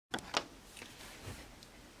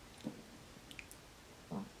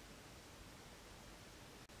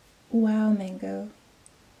Wow, Mango.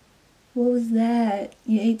 What was that?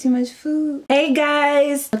 You ate too much food? Hey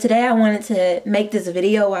guys! Today I wanted to make this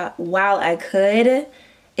video while I could.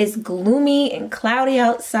 It's gloomy and cloudy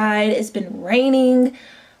outside. It's been raining.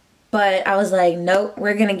 But I was like, nope,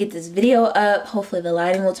 we're gonna get this video up. Hopefully the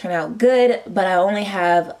lighting will turn out good. But I only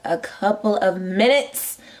have a couple of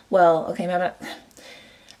minutes. Well, okay,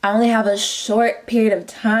 I only have a short period of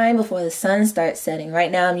time before the sun starts setting. Right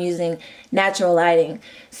now I'm using natural lighting.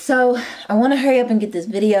 So I want to hurry up and get this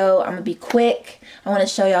video. I'm going to be quick. I want to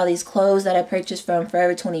show y'all these clothes that I purchased from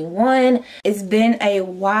Forever 21. It's been a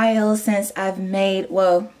while since I've made,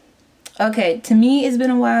 well, okay, to me it's been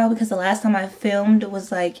a while because the last time I filmed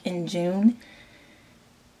was like in June.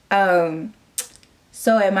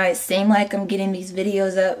 So it might seem like I'm getting these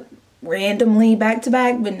videos up randomly back to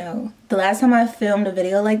back, but no, the last time I filmed a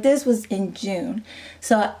video like this was in June.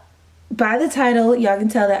 So by the title y'all can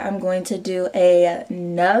tell that I'm going to do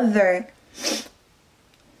another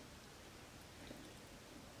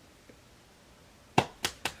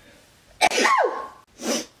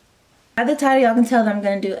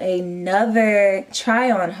try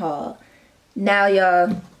on haul. Now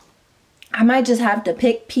y'all, I might just have to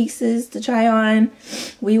pick pieces to try on.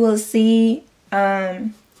 We will see.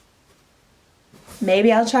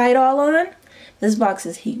 Maybe I'll try it all on. This box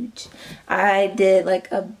is huge. I did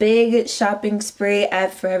like a big shopping spree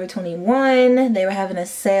at Forever 21. They were having a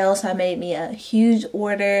sale, so I made me a huge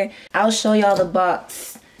order. I'll show y'all the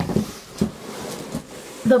box.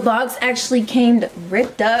 The box actually came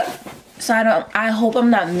ripped up, so I hope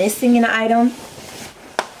I'm not missing an item.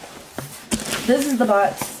 This is the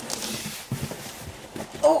box.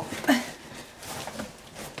 Oh.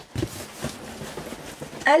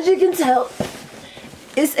 As you can tell,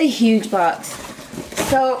 it's a huge box.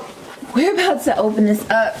 So we're about to open this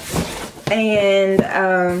up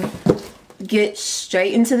and get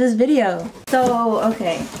straight into this video. So,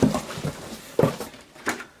 okay.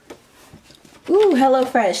 Ooh,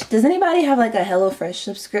 HelloFresh. Does anybody have like a HelloFresh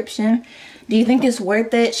subscription? Do you think it's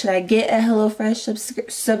worth it? Should I get a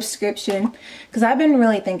HelloFresh subscription? Because I've been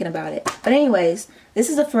really thinking about it. But anyways, this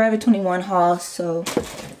is a Forever 21 haul, so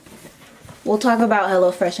we'll talk about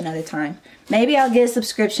HelloFresh another time. Maybe I'll get a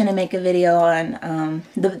subscription and make a video on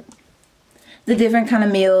the different kind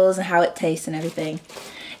of meals and how it tastes and everything,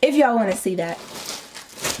 if y'all want to see that.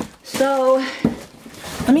 So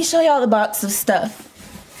let me show y'all the box of stuff.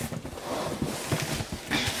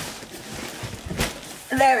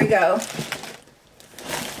 There we go.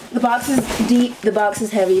 The box is deep, the box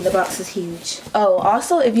is heavy, the box is huge. Oh,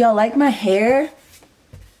 also, if y'all like my hair,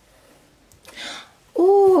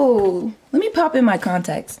 ooh, let me pop in my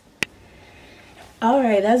contacts.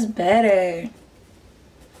 Alright, that's better.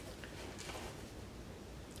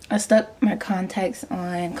 I stuck my contacts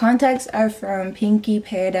on. Contacts are from Pinky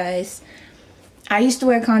Paradise. I used to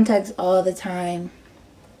wear contacts all the time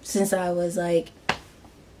since I was like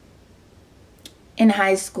in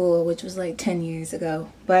high school, which was like 10 years ago.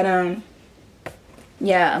 But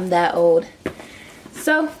yeah, I'm that old.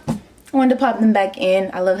 So I wanted to pop them back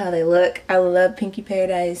in. I love how they look. I love Pinky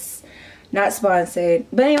Paradise. Not sponsored.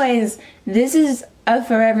 But anyways, this is a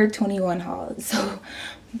Forever 21 haul. So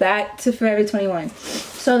back to Forever 21.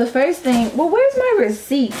 So the first thing, well, where's my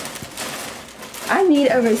receipt? I need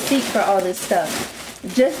a receipt for all this stuff,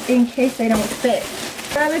 just in case they don't fit.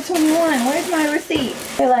 Forever 21, where's my receipt?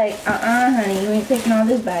 They're like, honey, you ain't taking all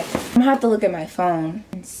this back. I'm gonna have to look at my phone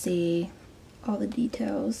and see all the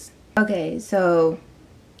details. Okay, so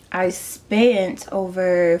I spent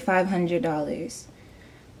over $500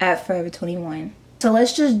 at Forever 21. So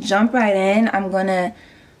let's just jump right in. I'm gonna,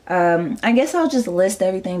 I guess I'll just list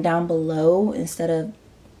everything down below instead of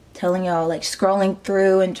telling y'all, like scrolling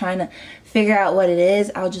through and trying to figure out what it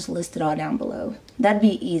is. I'll just list it all down below. That'd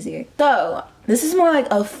be easier. So this is more like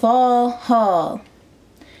a fall haul.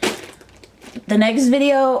 The next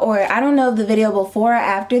video, or I don't know if the video before or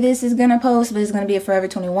after this is gonna post, but it's gonna be a Forever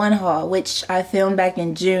 21 haul, which I filmed back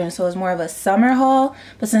in June, so it's more of a summer haul.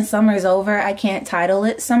 But since summer is over, I can't title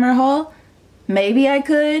it summer haul. Maybe I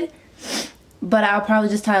could, but I'll probably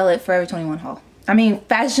just title it Forever 21 haul. I mean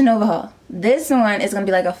Fashion Nova haul. This one is gonna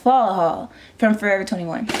be like a fall haul from Forever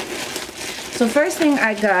 21. So first thing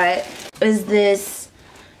I got is this,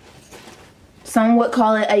 some would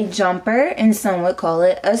call it a jumper and some would call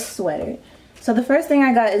it a sweater. So the first thing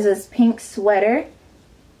I got is this pink sweater.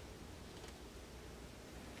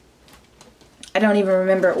 I don't even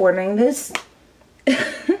remember ordering this.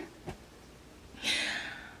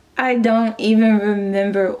 I don't even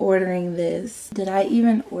remember ordering this. Did I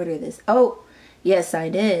even order this? Oh, yes I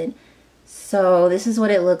did. So this is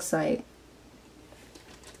what it looks like.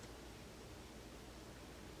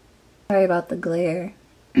 Sorry about the glare.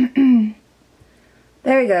 There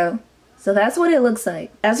we go. So that's what it looks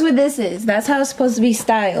like. That's what this is. That's how it's supposed to be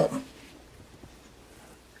styled.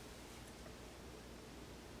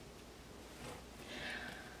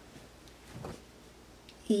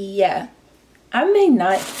 Yeah. I may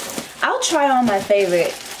not. I'll try on my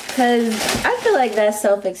favorite because I feel like that's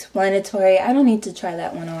self-explanatory. I don't need to try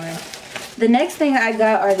that one on. The next thing I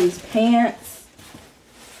got are these pants.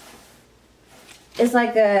 It's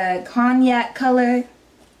like a cognac color.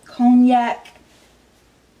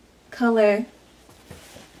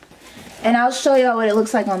 And I'll show y'all what it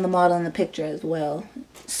looks like on the model in the picture as well.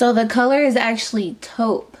 So the color is actually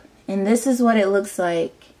taupe. And this is what it looks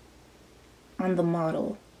like on the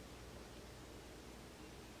model.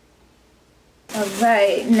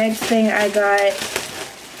 Alright, next thing I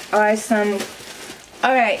got are some...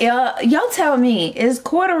 Alright, y'all tell me, is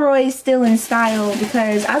corduroy still in style?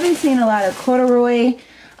 Because I've been seeing a lot of corduroy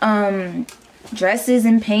dresses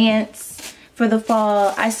and pants for the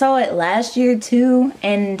fall. I saw it last year too,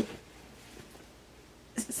 and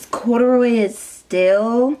corduroy is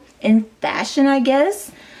still in fashion, I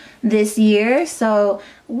guess, this year. So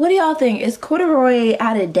what do y'all think? Is corduroy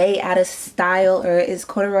out of date, out of style, or is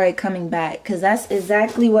corduroy coming back? Because that's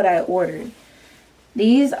exactly what I ordered.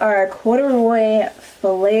 These are corduroy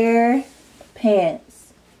flare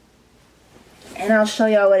pants, and I'll show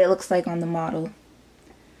y'all what it looks like on the model.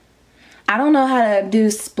 I don't know how to do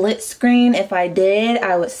split screen. If I did,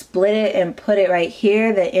 I would split it and put it right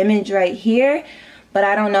here, the image right here, but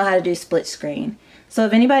I don't know how to do split screen. So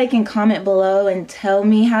if anybody can comment below and tell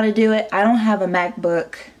me how to do it. I don't have a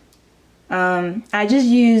MacBook. I just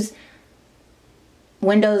use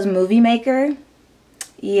Windows Movie Maker.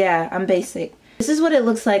 Yeah, I'm basic. This is what it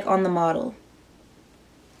looks like on the model.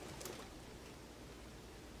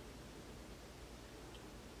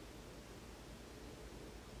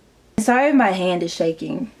 Sorry if my hand is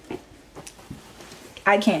shaking.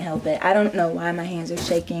 I can't help it. I don't know why my hands are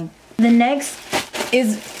shaking. The next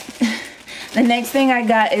thing I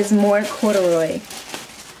got is more corduroy.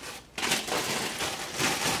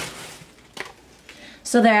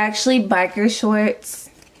 So they're actually biker shorts.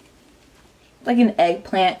 Like an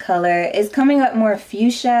eggplant color. It's coming up more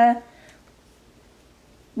fuchsia,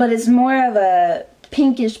 but it's more of a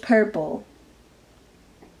pinkish purple.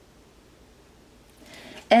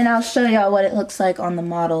 And I'll show y'all what it looks like on the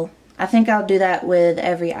model. I think I'll do that with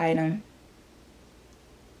every item.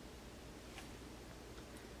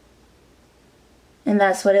 And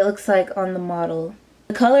that's what it looks like on the model.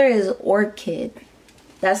 The color is orchid.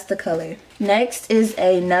 That's the color. Next is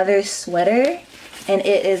another sweater. And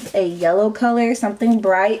it is a yellow color. Something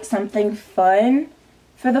bright, something fun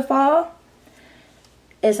for the fall.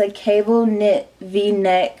 It's a cable knit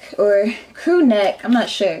V-neck or crew neck. I'm not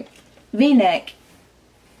sure. V-neck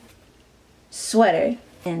sweater.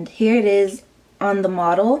 And here it is on the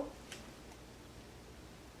model.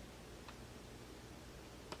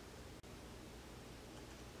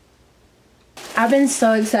 I've been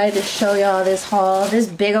so excited to show y'all this haul. This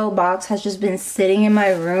big old box has just been sitting in my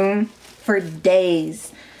room for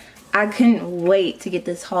days. I couldn't wait to get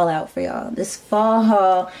this haul out for y'all. This fall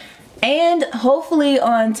haul. And hopefully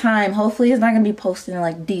on time. Hopefully it's not going to be posted in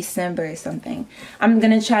like December or something. I'm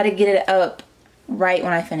going to try to get it up right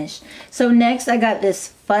when I finish. So next I got this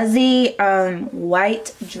fuzzy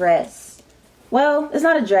white dress. Well, it's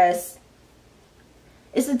not a dress.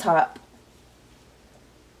 It's a top.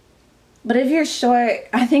 But if you're short,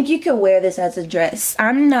 I think you could wear this as a dress.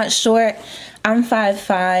 I'm not short. I'm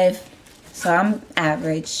 5'5", so I'm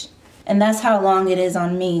average. And that's how long it is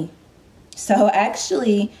on me. So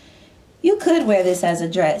actually, you could wear this as a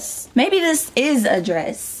dress. Maybe this is a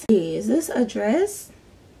dress. Is this a dress?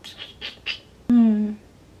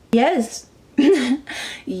 Yes.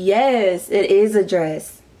 Yes, it is a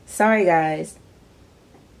dress. Sorry, guys.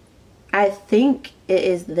 I think it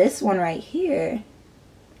is this one right here.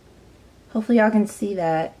 Hopefully y'all can see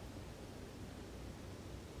that.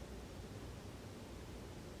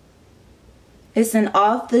 It's an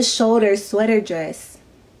off-the-shoulder sweater dress.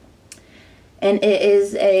 And it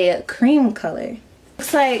is a cream color.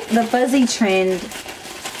 Looks like the fuzzy trend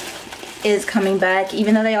is coming back,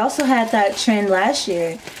 even though they also had that trend last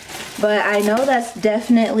year. But I know that's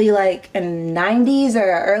definitely like a 90s or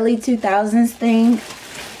early 2000s thing.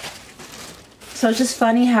 So it's just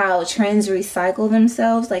funny how trends recycle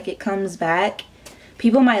themselves, like it comes back.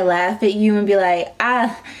 People might laugh at you and be like,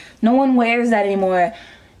 no one wears that anymore.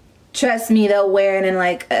 Trust me, they'll wear it in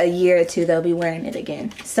like a year or two, they'll be wearing it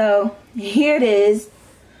again. So here it is,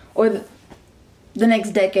 or the next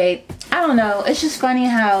decade. I don't know, it's just funny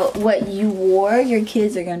how what you wore, your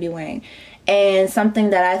kids are gonna be wearing. and something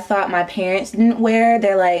that I thought my parents didn't wear.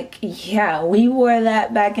 They're like, yeah, we wore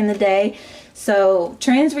that back in the day. So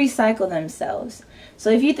trends recycle themselves. So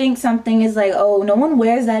if you think something is like, oh, no one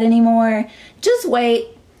wears that anymore, just wait.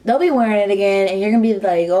 They'll be wearing it again, and you're gonna be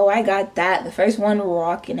like, oh, I got that, the first one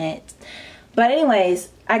rocking it. But anyways,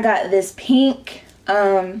 I got this pink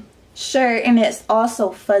shirt, and it's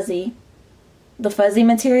also fuzzy, the fuzzy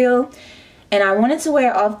material, and I wanted to wear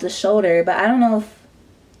it off the shoulder, but I don't know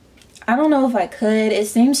if I could. It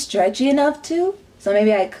seems stretchy enough to, so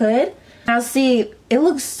maybe I could. Now see, it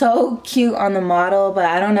looks so cute on the model, but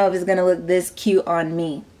I don't know if it's gonna look this cute on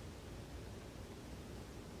me.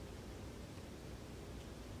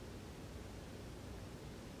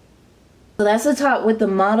 So that's the top with the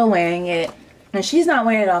model wearing it, and she's not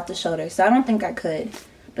wearing it off the shoulder, so I don't think I could,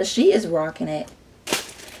 but she is rocking it.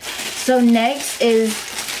 So next is,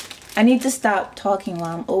 I need to stop talking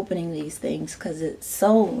while I'm opening these things because it's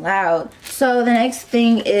so loud. So the next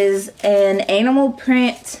thing is an animal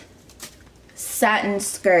print satin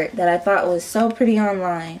skirt that I thought was so pretty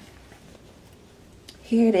online.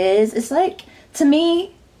 Here it is. It's like, to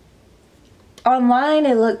me, online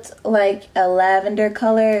it looked like a lavender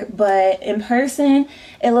color, but in person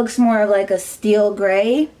it looks more of like a steel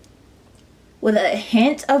gray with a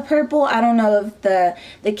hint of purple. I don't know if the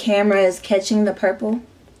camera is catching the purple,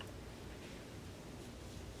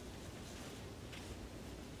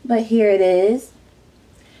 but here it is.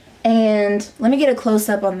 And let me get a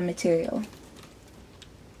close-up on the material.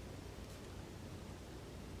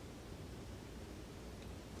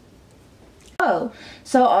 Oh,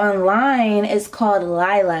 so online it's called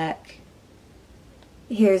lilac.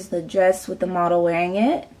 Here's the dress with the model wearing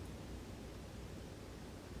it.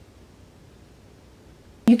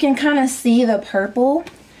 You can kind of see the purple,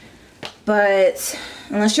 but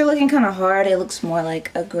unless you're looking kind of hard, it looks more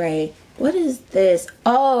like a gray. What is this?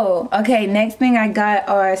 Oh, okay, next thing I got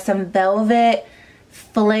are some velvet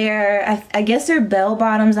flare. I guess they're bell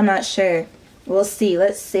bottoms, I'm not sure. We'll see,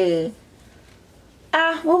 let's see.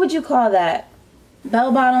 What would you call that?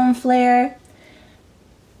 Bell bottom flare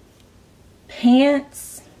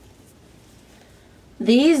pants.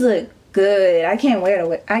 These look good. I can't wait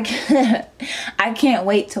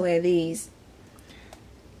to wear these.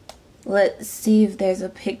 Let's see if there's a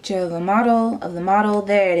picture of the model.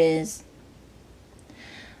 There it is.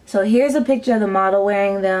 So here's a picture of the model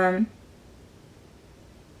wearing them.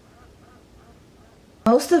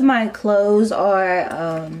 Most of my clothes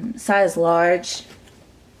are size large.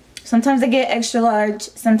 Sometimes I get extra large,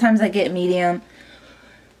 sometimes I get medium.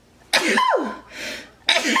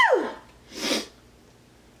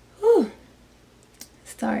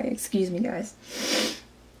 Sorry, excuse me guys.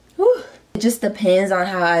 It just depends on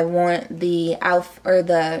how I want the outfit, or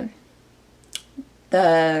the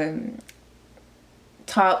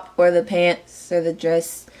top or the pants or the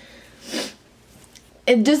dress.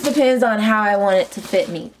 It just depends on how I want it to fit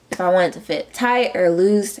me. If I want it to fit tight or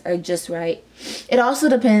loose or just right. It also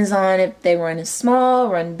depends on if they run small,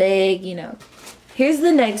 run big, you know. Here's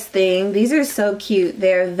the next thing. These are so cute.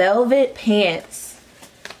 They're velvet pants,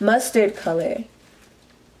 mustard color.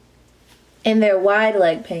 And they're wide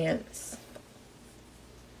leg pants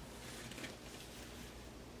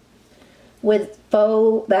with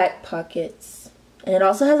faux back pockets. And it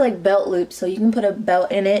also has like belt loops, so you can put a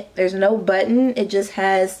belt in it. There's no button. It just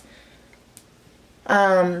has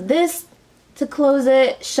this to close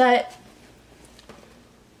it shut.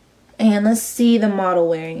 And let's see the model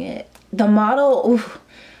wearing it. The model, oof,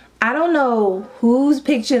 I don't know whose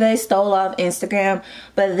picture they stole off Instagram,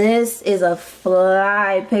 but this is a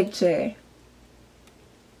fly picture.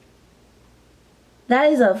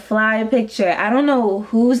 That is a fly picture. I don't know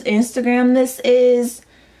whose Instagram this is.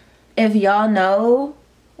 If y'all know,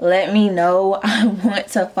 let me know. I want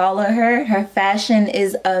to follow her. Her fashion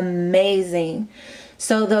is amazing.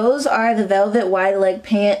 So those are the velvet wide leg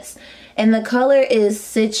pants. And the color is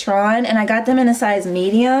citron. And I got them in a size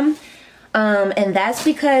medium. And that's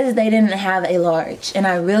because they didn't have a large. And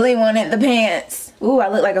I really wanted the pants. Ooh, I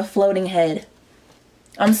look like a floating head.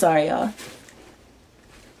 I'm sorry, y'all.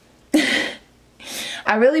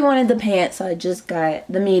 I really wanted the pants, so I just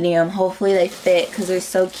got the medium. Hopefully they fit because they're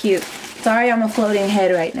so cute. Sorry, I'm a floating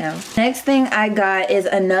head right now. Next thing I got is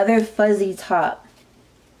another fuzzy top.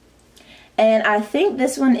 And I think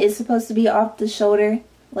this one is supposed to be off the shoulder,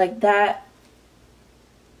 like that.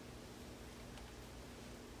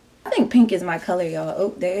 I think pink is my color, y'all.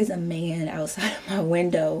 Oh, there is a man outside of my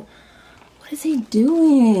window. What is he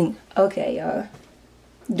doing? Okay, y'all.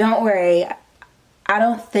 Don't worry. I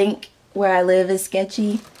don't think where I live is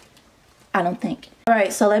sketchy. I don't think.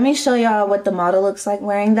 Alright, so let me show y'all what the model looks like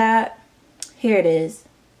wearing that. Here it is.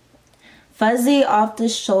 fuzzy off the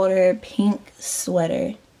shoulder pink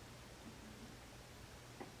sweater.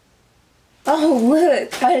 Oh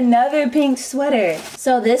look, another pink sweater.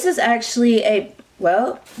 So this is actually a,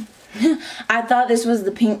 well, I thought this was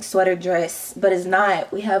the pink sweater dress, but it's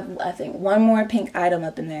not. We have, I think, one more pink item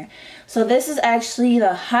up in there. So this is actually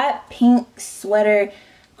the hot pink sweater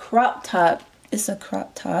crop top. It's a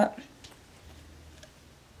crop top.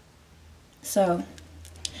 So,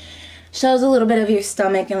 shows a little bit of your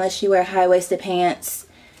stomach unless you wear high-waisted pants.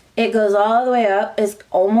 It goes all the way up. It's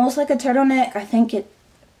almost like a turtleneck. I think it,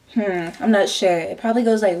 I'm not sure. It probably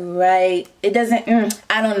goes like right, it doesn't,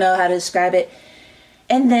 I don't know how to describe it.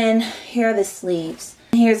 And then here are the sleeves.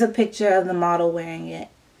 Here's a picture of the model wearing it.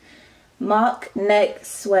 Mock neck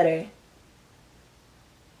sweater.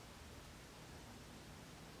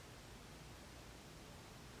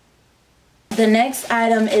 The next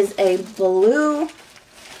item is a blue,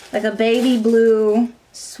 like a baby blue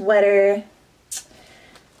sweater.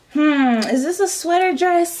 Is this a sweater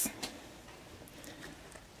dress?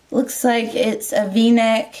 Looks like it's a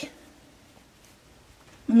V-neck.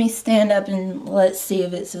 Let me stand up and let's see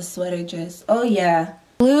if it's a sweater dress. Oh yeah,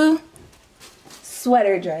 blue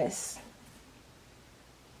sweater dress.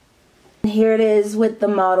 And here it is with the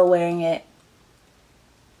model wearing it.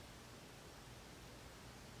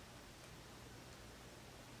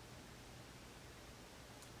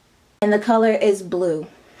 And the color is blue.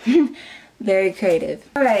 Very creative.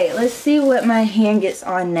 Alright, let's see what my hand gets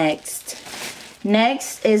on next.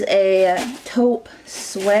 Next is a taupe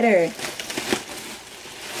sweater.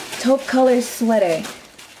 Taupe color sweater.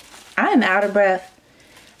 I'm out of breath.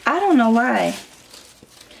 I don't know why.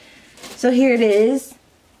 So here it is.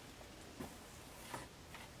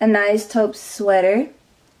 A nice taupe sweater.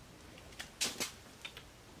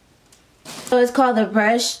 So it's called the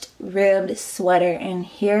brushed ribbed sweater, and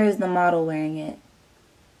here is the model wearing it.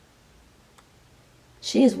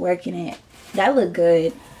 She is working it. That looked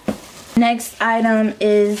good. Next item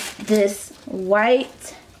is this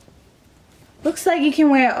white, looks like you can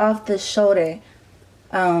wear it off the shoulder,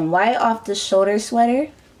 white off the shoulder sweater.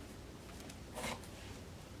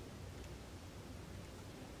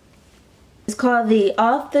 It's called the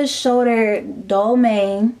off the shoulder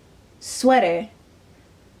dolman sweater,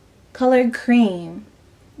 colored cream.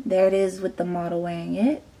 There it is with the model wearing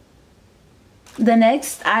it. The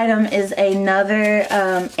next item is another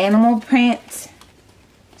animal print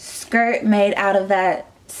skirt made out of that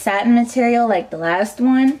satin material like the last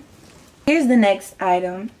one. Here's the next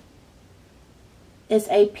item. It's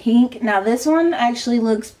a pink. Now this one actually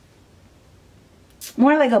looks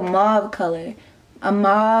more like a mauve color. A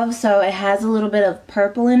mauve, so it has a little bit of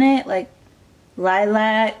purple in it, like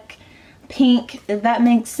lilac, pink, if that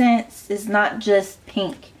makes sense. It's not just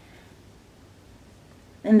pink.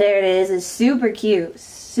 And there it is. It's super cute.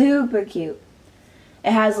 Super cute.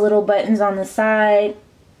 It has little buttons on the side.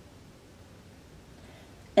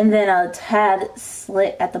 And then a tad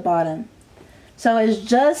slit at the bottom. So it's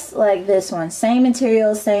just like this one. Same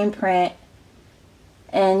material, same print.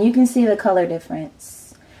 And you can see the color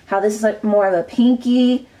difference. How this is like more of a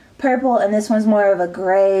pinky purple and this one's more of a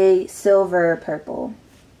gray silver purple.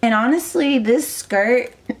 And honestly, this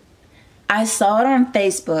skirt, I saw it on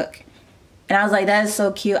Facebook. And I was like, that is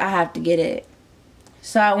so cute, I have to get it.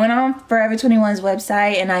 So I went on Forever 21's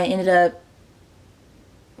website and I ended up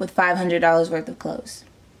with $500 worth of clothes.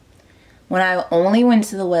 When I only went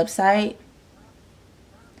to the website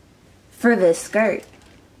for this skirt.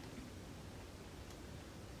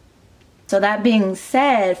 So that being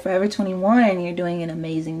said, Forever 21, you're doing an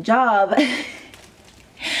amazing job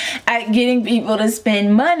at getting people to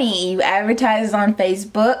spend money. You advertise on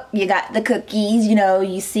Facebook, you got the cookies, you know,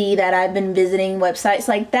 you see that I've been visiting websites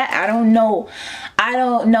like that. I don't know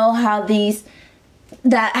how these,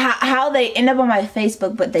 how they end up on my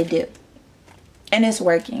Facebook, but they do. And it's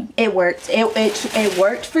working. It worked. It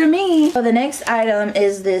worked for me. So the next item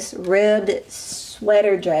is this ribbed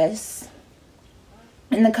sweater dress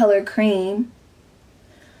in the color cream.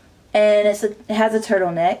 And it has a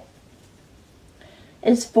turtleneck.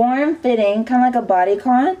 It's form-fitting, kind of like a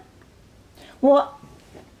bodycon. Well,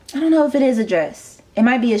 I don't know if it is a dress. It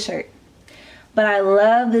might be a shirt. But I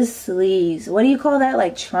love the sleeves. What do you call that?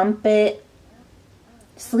 Like trumpet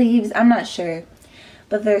sleeves? I'm not sure.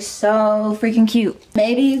 But they're so freaking cute.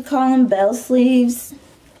 Maybe you call them bell sleeves.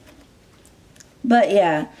 But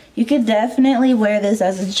yeah, you could definitely wear this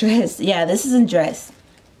as a dress. Yeah, this is a dress.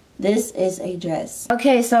 This is a dress.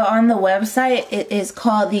 Okay, so on the website, it is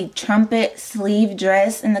called the trumpet sleeve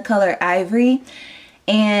dress in the color ivory.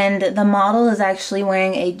 And the model is actually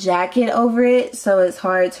wearing a jacket over it, so it's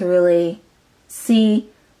hard to really see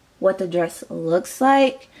what the dress looks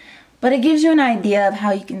like. But it gives you an idea of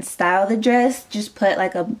how you can style the dress. Just put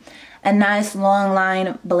like a nice long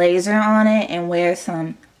line blazer on it and wear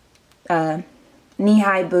some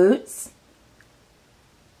knee-high boots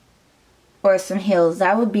or some heels.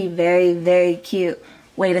 That would be very, very cute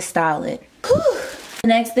way to style it. Whew. The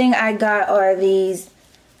next thing I got are these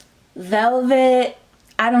velvet,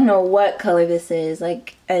 I don't know what color this is,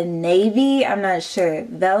 like a navy, I'm not sure,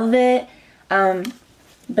 velvet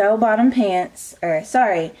bell-bottom pants, or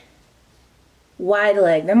sorry, wide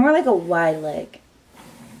leg. They're more like a wide leg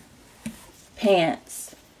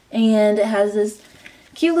pants, and it has this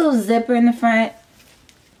cute little zipper in the front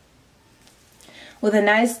with a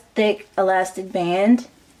nice thick elastic band.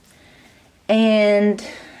 And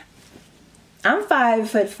I'm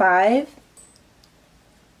 5'5",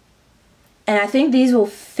 and I think these will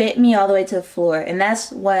fit me all the way to the floor, and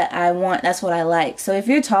that's what I want, that's what I like. So if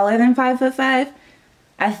you're taller than 5'5",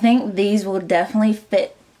 I think these will definitely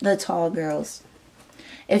fit the tall girls.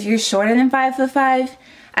 If you're shorter than 5'5",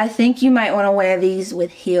 I think you might want to wear these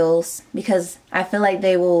with heels, because I feel like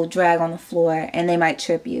they will drag on the floor and they might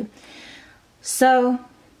trip you. So,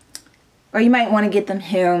 or you might want to get them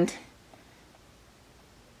hemmed.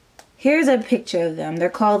 Here's a picture of them. They're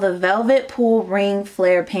called the Velvet Pull Ring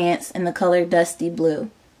Flare Pants in the color Dusty Blue.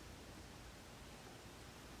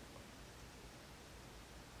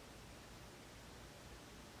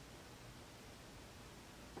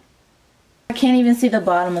 I can't even see the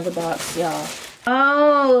bottom of the box, y'all.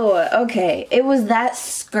 Oh, okay. It was that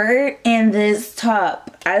skirt and this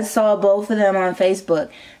top. I saw both of them on Facebook.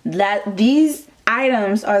 These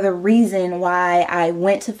items are the reason why I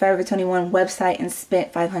went to Forever 21 website and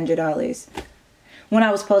spent $500 when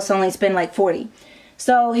I was supposed to only spend like $40.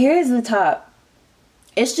 So here's the top.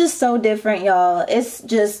 It's just so different, y'all. It's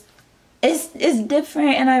just, it's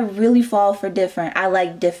different, and I really fall for different. I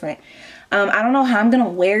like different. I don't know how I'm gonna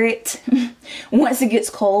wear it once it gets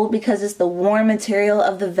cold, because it's the warm material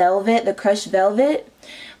of the velvet, the crushed velvet,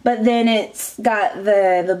 but then it's got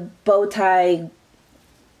the bow tie,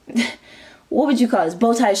 what would you call this,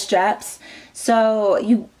 bow tie straps. So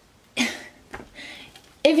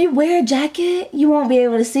if you wear a jacket, you won't be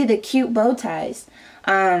able to see the cute bow ties.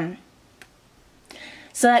 So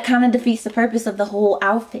that kind of defeats the purpose of the whole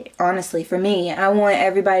outfit, honestly. For me, I want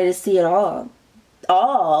everybody to see it all.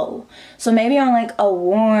 So maybe on like a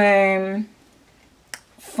warm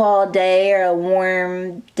fall day or a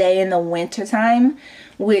warm day in the winter time,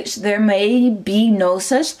 which there may be no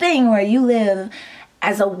such thing where you live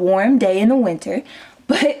as a warm day in the winter,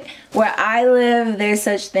 but where I live there's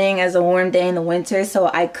such thing as a warm day in the winter, so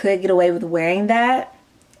I could get away with wearing that.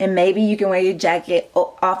 And maybe you can wear your jacket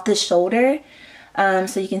off the shoulder,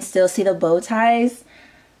 so you can still see the bow ties.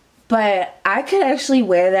 But I could actually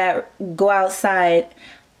wear that, go outside.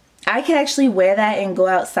 I could actually wear that and go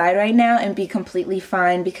outside right now and be completely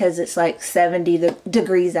fine, because it's like 70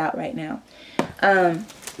 degrees out right now.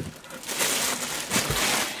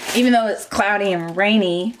 Even though it's cloudy and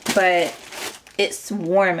rainy, but it's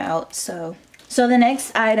warm out. So the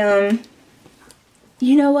next item,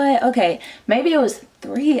 you know what? Okay, maybe it was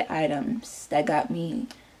 3 items that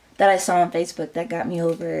I saw on Facebook that got me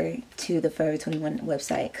over to the Forever 21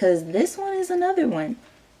 website, because this one is another one.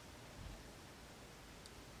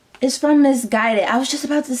 It's from Missguided. I was just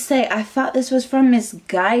about to say, I thought this was from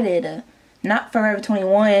Missguided, not Forever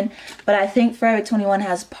 21, but I think Forever 21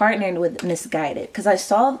 has partnered with Missguided, because I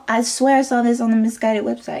swear I saw this on the Missguided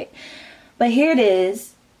website. But here it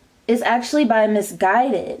is. It's actually by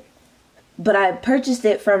Missguided, but I purchased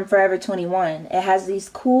it from Forever 21. It has these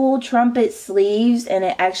cool trumpet sleeves, and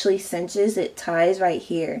it actually cinches. It ties right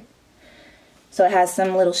here. So it has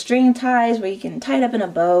some little string ties where you can tie it up in a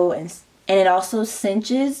bow, and it also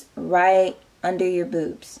cinches right under your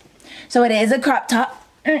boobs. So it is a crop top.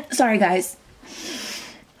 Sorry guys.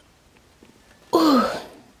 Ooh,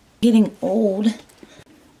 getting old.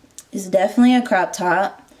 It's definitely a crop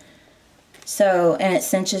top. So, and it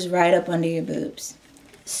cinches right up under your boobs.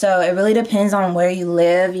 So it really depends on where you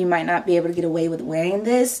live. You might not be able to get away with wearing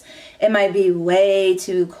this. It might be way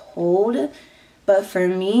too cold. But for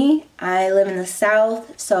me, I live in the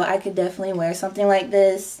South, so I could definitely wear something like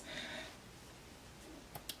this.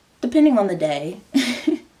 Depending on the day.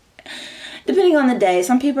 Depending on the day.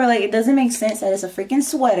 Some people are like, it doesn't make sense that it's a freaking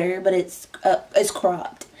sweater, but it's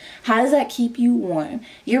cropped. How does that keep you warm?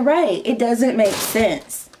 You're right. It doesn't make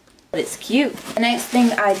sense. But it's cute. The next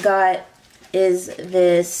thing I got is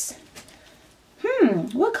this.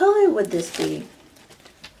 What color would this be?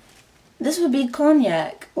 This would be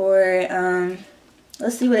cognac, or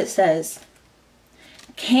let's see what it says.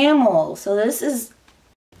 Camel. So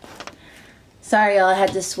Sorry y'all, I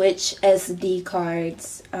had to switch SD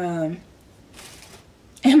cards. And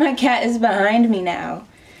my cat is behind me now.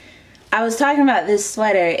 I was talking about this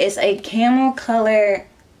sweater. It's a camel color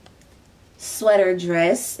sweater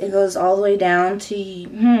dress. It goes all the way down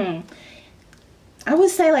to, I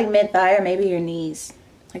would say like mid-thigh or maybe your knees.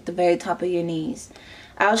 Like the very top of your knees.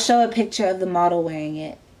 I'll show a picture of the model wearing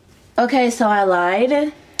it. Okay, so I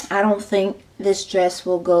lied. I don't think this dress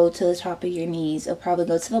will go to the top of your knees. It'll probably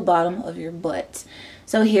go to the bottom of your butt.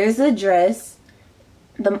 So here's the dress.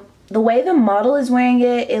 The way the model is wearing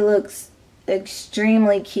it, it looks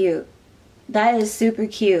extremely cute. That is super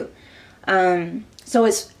cute. So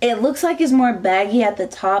it looks like it's more baggy at the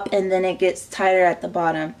top and then it gets tighter at the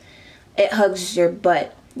bottom. It hugs your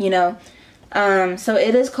butt, you know. So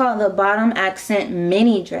it is called the bottom accent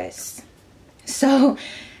mini dress. So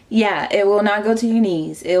yeah, it will not go to your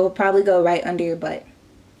knees. It will probably go right under your butt,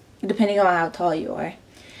 depending on how tall you are.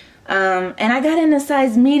 And I got in a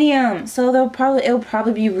size medium, so it'll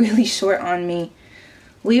probably be really short on me.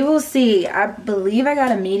 We will see. I believe I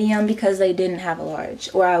got a medium because they didn't have a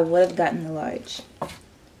large, or I would have gotten the large.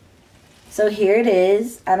 So here it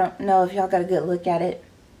is. I don't know if y'all got a good look at it.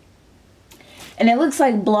 And it looks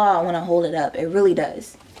like blah when I hold it up. It really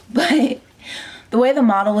does. But the way the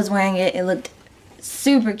model was wearing it, it looked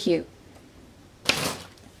super cute.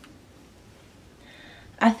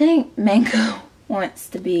 I think Mango wants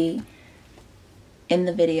to be in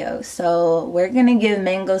the video, so we're gonna give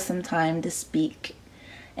Mango some time to speak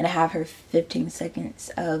and have her 15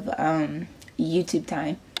 seconds of YouTube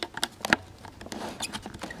time.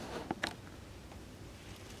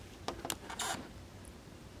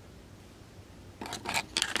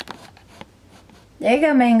 There you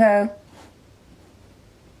go, Mango.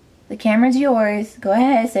 The camera's yours. Go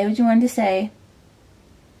ahead, say what you wanted to say.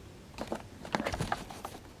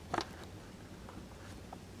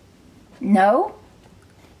 No?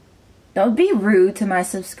 Don't be rude to my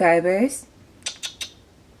subscribers.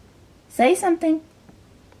 Say something.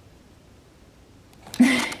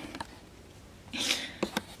 I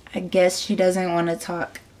guess she doesn't want to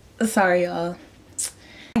talk. Sorry, y'all.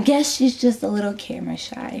 I guess she's just a little camera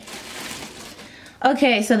shy.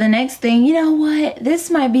 Okay, so the next thing, you know what?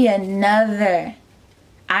 This might be another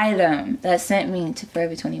item that sent me to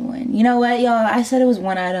Forever 21. You know what, y'all? I said it was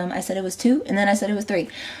one item. I said it was two, and then I said it was three.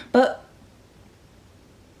 But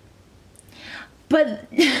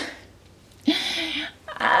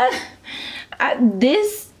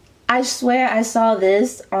I swear I saw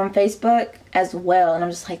this on Facebook as well, and I'm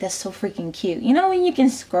just like, that's so freaking cute. You know when you can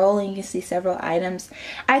scroll and you can see several items?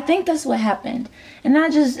 I think that's what happened, and I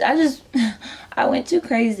went too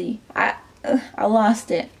crazy. I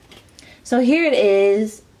lost it. So here it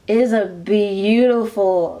is. It is a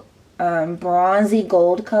beautiful bronzy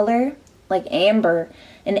gold color, like amber,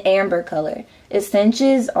 an amber color. It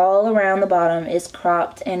cinches all around the bottom. It's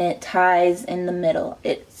cropped and it ties in the middle.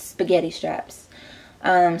 It's spaghetti straps.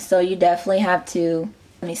 So you definitely have to,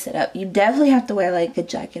 let me sit up. You definitely have to wear like a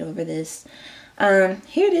jacket over this. Here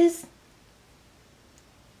it is.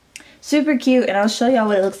 Super cute, and I'll show y'all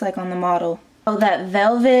what it looks like on the model. Oh, that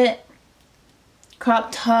velvet crop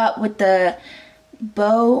top with the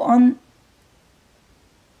bow on.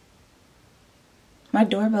 My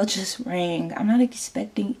doorbell just rang. I'm not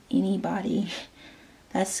expecting anybody.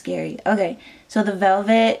 That's scary. Okay, so the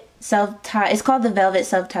velvet self-tie, it's called the velvet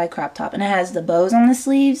self-tie crop top, and it has the bows on the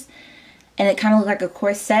sleeves, and it kind of looks like a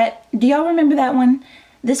corset. Do y'all remember that one?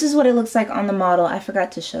 This is what it looks like on the model. I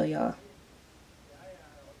forgot to show y'all.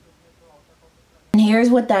 And here's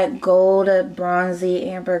what that gold, bronzy,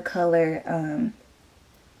 amber color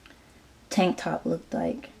tank top looked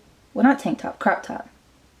like. Well, not tank top, crop top.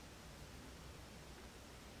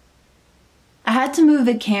 I had to move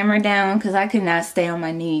the camera down because I could not stay on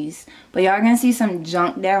my knees. But y'all are going to see some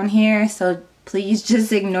junk down here, so please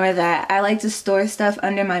just ignore that. I like to store stuff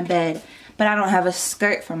under my bed, but I don't have a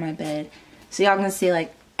skirt for my bed. So y'all going to see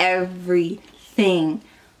like everything,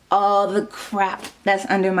 all the crap that's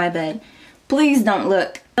under my bed. Please don't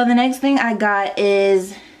look. So the next thing I got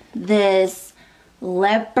is this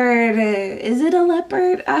leopard. Is it a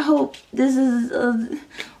leopard? I hope this is a...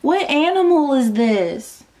 What animal is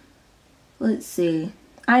this? Let's see.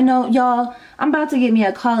 I know, y'all, I'm about to get me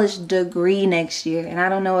a college degree next year, and I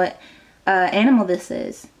don't know what animal this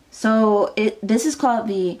is. So this is called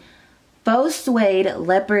the faux suede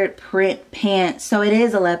leopard print pants. So it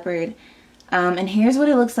is a leopard. And here's what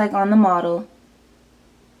it looks like on the model.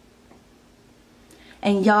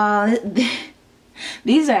 And y'all,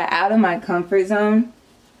 these are out of my comfort zone.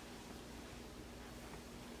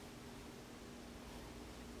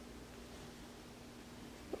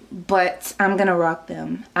 but I'm gonna rock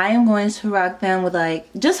them. I am going to rock them with like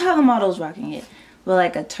just how the model's rocking it, with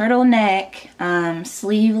like a turtleneck,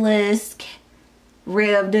 sleeveless,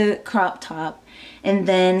 ribbed crop top, and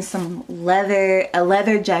then some a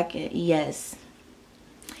leather jacket, yes,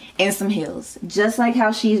 and some heels, just like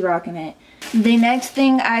how she's rocking it. The next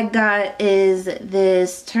thing I got is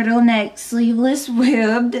this turtleneck sleeveless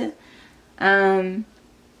ribbed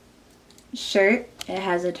shirt. It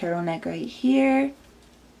has a turtleneck right here,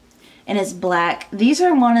 and it's black. These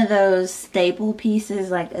are one of those staple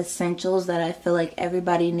pieces, like essentials, that I feel like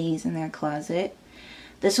everybody needs in their closet.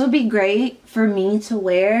 This would be great for me to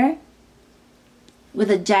wear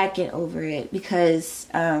with a jacket over it because,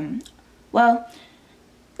 well,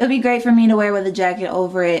 it would be great for me to wear with a jacket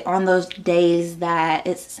over it on those days that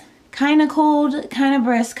it's kind of cold, kind of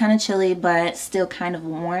brisk, kind of chilly, but still kind of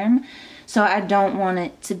warm. So I don't want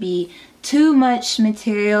it to be too much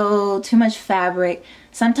material, too much fabric.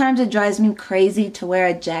 Sometimes it drives me crazy to wear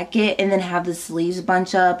a jacket and then have the sleeves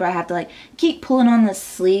bunch up, or I have to like keep pulling on the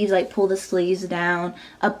sleeves, like pull the sleeves down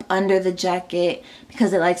up under the jacket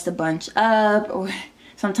because it likes to bunch up, or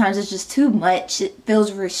sometimes it's just too much. It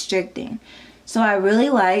feels restricting. So I really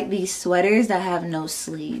like these sweaters that have no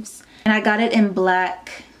sleeves. And I got it in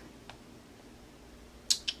black.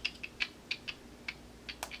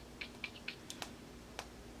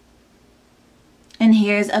 And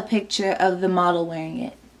here's a picture of the model wearing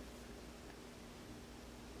it.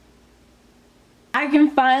 I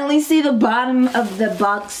can finally see the bottom of the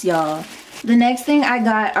box, y'all. The next thing I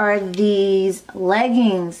got are these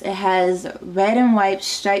leggings. It has red and white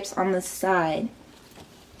stripes on the side.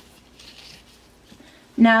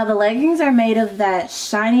 Now the leggings are made of that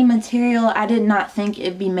shiny material. I did not think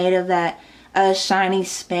it'd be made of that shiny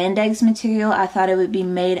spandex material. I thought it would be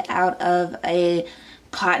made out of a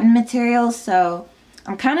cotton material, so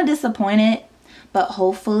I'm kind of disappointed, but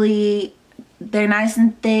hopefully they're nice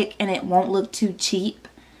and thick and it won't look too cheap.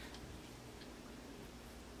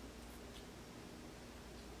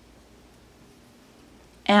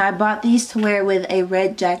 And I bought these to wear with a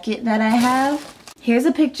red jacket that I have. Here's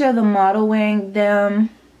a picture of the model wearing them.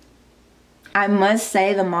 I must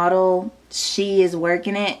say the model, she is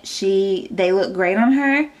working it. They look great on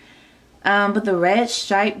her. But the red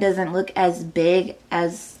stripe doesn't look as big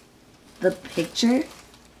as the picture.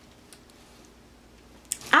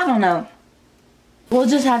 I don't know. We'll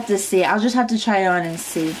just have to see. I'll just have to try it on and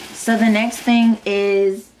see. So the next thing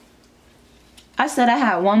is, I said I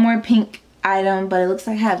had one more pink item, but it looks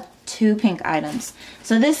like I have two pink items.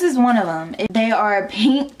 So this is one of them. They are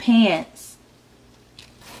pink pants.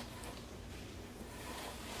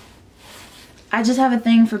 I just have a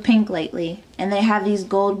thing for pink lately, and they have these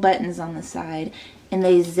gold buttons on the side and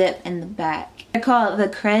they zip in the back. They're called the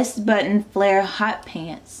crest button flare hot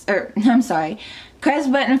pants, or I'm sorry, crest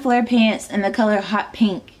button flare pants in the color hot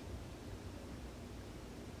pink.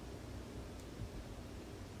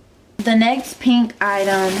 The next pink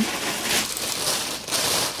item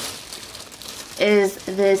is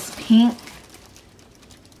this pink.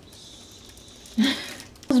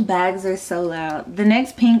 Those bags are so loud. The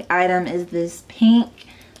next pink item is this pink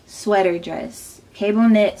sweater dress, cable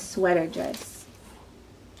knit sweater dress.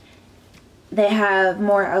 They have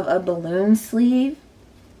more of a balloon sleeve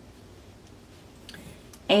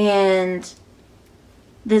and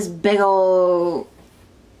this big old,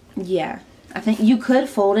 yeah, I think you could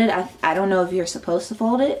fold it. I don't know if you're supposed to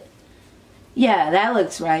fold it. Yeah, that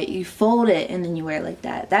looks right. You fold it and then you wear it like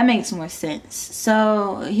that. That makes more sense.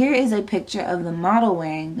 So here is a picture of the model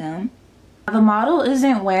wearing them. The model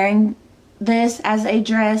isn't wearing this as a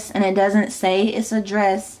dress, and it doesn't say it's a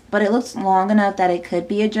dress, but it looks long enough that it could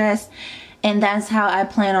be a dress, and that's how I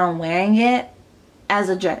plan on wearing it, as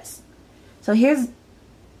a dress. So here's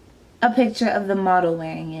a picture of the model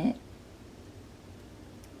wearing it.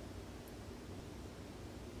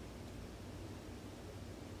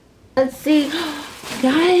 Let's see,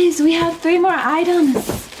 guys, we have 3 more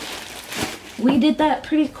items. We did that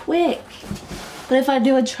pretty quick, but if I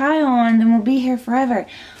do a try on, then we'll be here forever.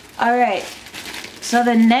 All right, so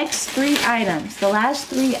the next 3 items, the last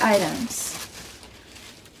 3 items.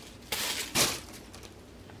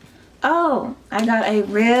 Oh, I got a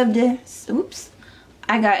ribbed, oops,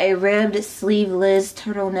 I got a ribbed sleeveless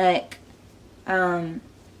turtleneck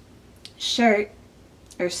shirt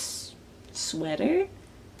or sweater.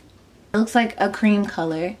 It looks like a cream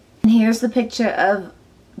color. And here's the picture of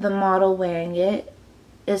the model wearing it.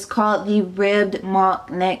 It's called the ribbed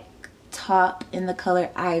mock neck top in the color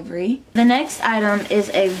ivory. The next item is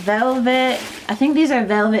a velvet, I think these are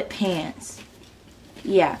velvet pants.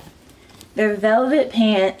 Yeah, they're velvet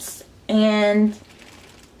pants and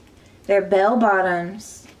they're bell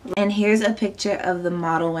bottoms And here's a picture of the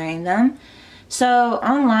model wearing them. So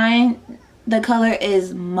online, the color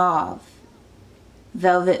is mauve.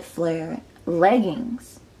 Velvet flare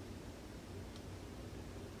leggings.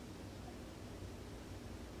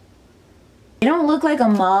 They don't look like a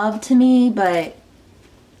mauve to me, but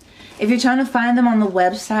if you're trying to find them on the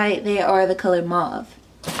website, they are the color mauve.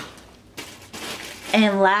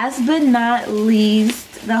 And last but not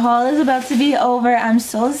least, the haul is about to be over. I'm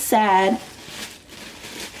so sad.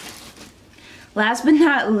 Last but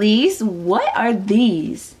not least, what are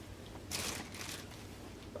these?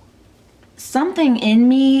 Something in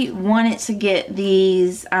me wanted to get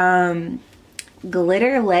these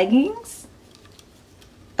glitter leggings.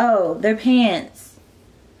 Oh, they're pants.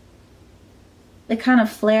 They kind of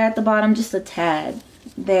flare at the bottom just a tad.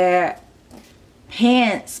 They're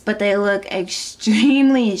pants, but they look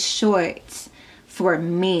extremely short for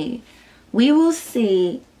me. We will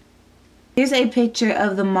see. Here's a picture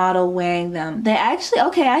of the model wearing them. They actually,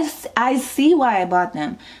 okay, I see why I bought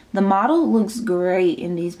them. The model looks great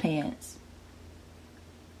in these pants.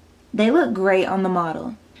 They look great on the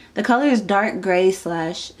model. The color is dark gray /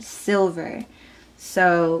 silver.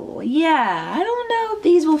 So yeah, I don't know if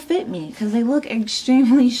these will fit me because they look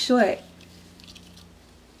extremely short.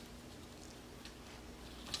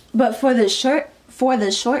 But for the short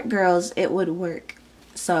girls, it would work.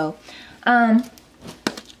 So, I'll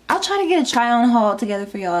try to get a try-on haul together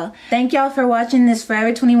for y'all. Thank y'all for watching this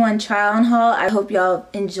Forever 21 try-on haul. I hope y'all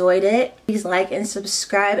enjoyed it. Please like and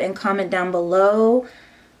subscribe and comment down below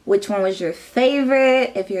which one was your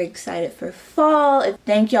favorite, if you're excited for fall.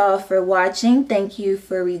 Thank y'all for watching. Thank you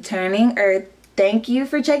for returning, or thank you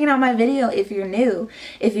for checking out my video if you're new.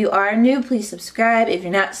 If you are new, please subscribe. If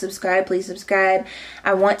you're not subscribed, please subscribe.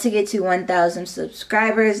 I want to get to 1,000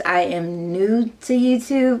 subscribers. I am new to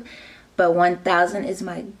YouTube, but 1,000 is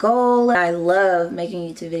my goal. I love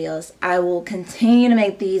making YouTube videos. I will continue to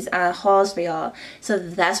make these hauls for y'all. So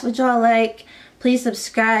if that's what y'all like, please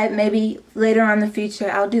subscribe. Maybe later on in the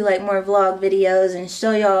future I'll do like more vlog videos and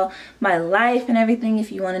show y'all my life and everything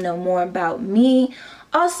if you want to know more about me.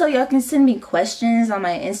 Also, y'all can send me questions on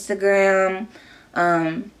my Instagram,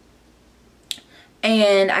 and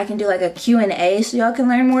I can do like a Q&A so y'all can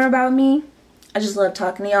learn more about me. I just love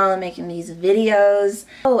talking to y'all and making these videos.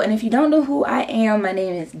 Oh, and if you don't know who I am, my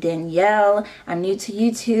name is Danielle. I'm new to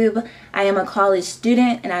YouTube. I am a college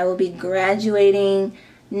student and I will be graduating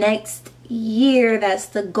next year. That's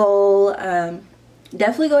the goal.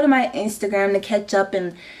 Definitely go to my Instagram to catch up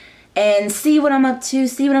and see what I'm up to,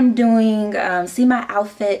 see what I'm doing, see my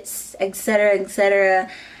outfits, etc., etc.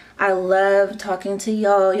 I love talking to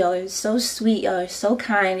y'all. Y'all are so sweet. Y'all are so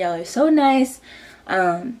kind. Y'all are so nice.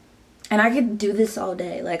 And I could do this all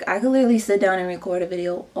day. Like, I could literally sit down and record a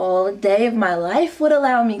video all day if my life would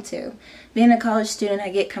allow me to. Being a college student, I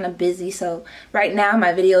get kind of busy. So right now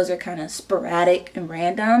my videos are kind of sporadic and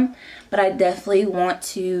random. But I definitely want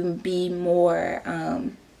to be more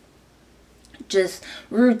just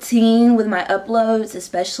routine with my uploads,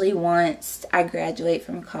 especially once I graduate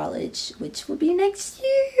from college, which will be next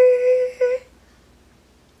year.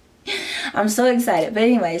 I'm so excited. But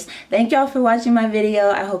anyways, thank y'all for watching my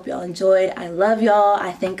video. I hope y'all enjoyed. I love y'all.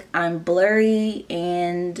 I think I'm blurry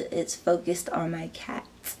and it's focused on my cat.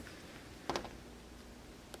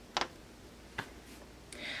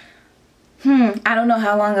 I don't know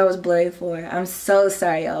how long I was blurry for. I'm so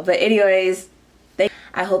sorry, y'all. But anyways,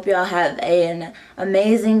 I hope y'all have an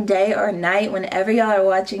amazing day or night whenever y'all are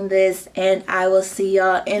watching this, and I will see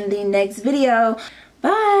y'all in the next video.